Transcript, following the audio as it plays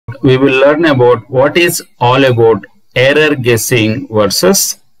we will learn about what is all about error guessing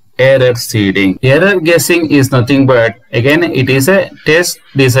versus error seeding. Error guessing is nothing but, again, it is a test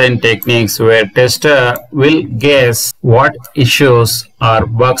design techniques where tester will guess what issues or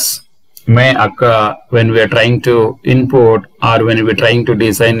bugs may occur when we are trying to input or when we are trying to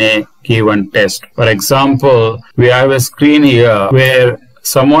design a given test. For example, we have a screen here where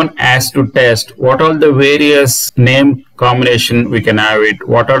someone has to test what are the various name combination we can have it,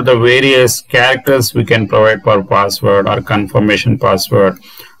 what are the various characters we can provide for password or confirmation password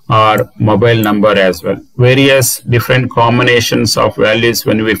or mobile number as well. Various different combinations of values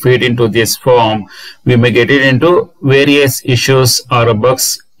when we feed into this form, we may get it into various issues or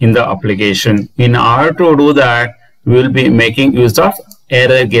bugs in the application. In order to do that, we will be making use of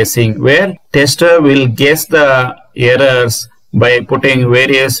error guessing, where tester will guess the errors by putting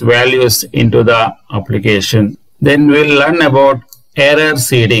various values into the application. Then we will learn about error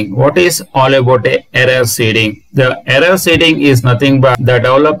seeding. What is all about error seeding? The error seeding is nothing but the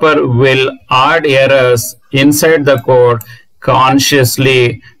developer will add errors inside the code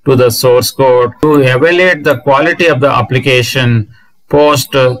consciously to the source code to evaluate the quality of the application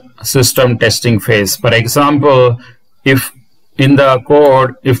post system testing phase. For example, if in the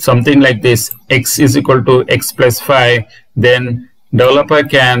code, if something like this, x is equal to x plus 5, then developer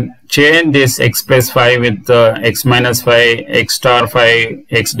can change this x plus 5 with x minus 5, x star 5,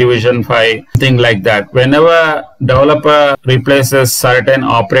 x division 5, something like that. Whenever developer replaces certain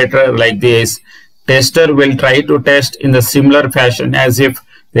operator like this, tester will try to test in the similar fashion as if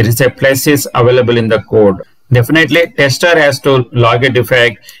there is a plus is available in the code. Definitely, tester has to log a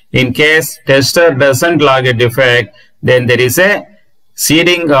defect. In case tester doesn't log a defect, then there is a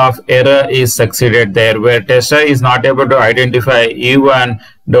seeding of error is succeeded there, where tester is not able to identify even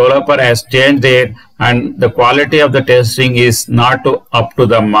developer has changed it and the quality of the testing is not up to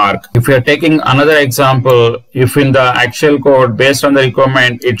the mark. If you are taking another example, if in the actual code based on the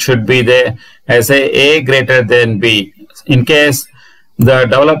requirement, it should be there as a greater than b. In case the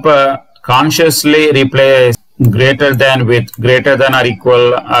developer consciously replace greater than with greater than or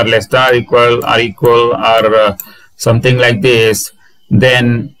equal or less than or equal or something like this,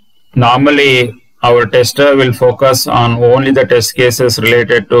 then normally our tester will focus on only the test cases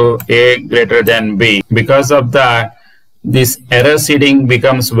related to a greater than b. Because of that, this error seeding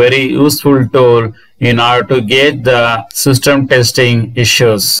becomes very useful tool in order to get the system testing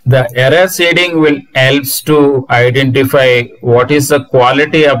issues. The error seeding will helps to identify what is the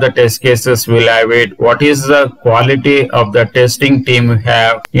quality of the test cases we'll have it, what is the quality of the testing team we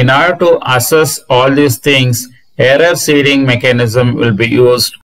have. In order to assess all these things, error seeding mechanism will be used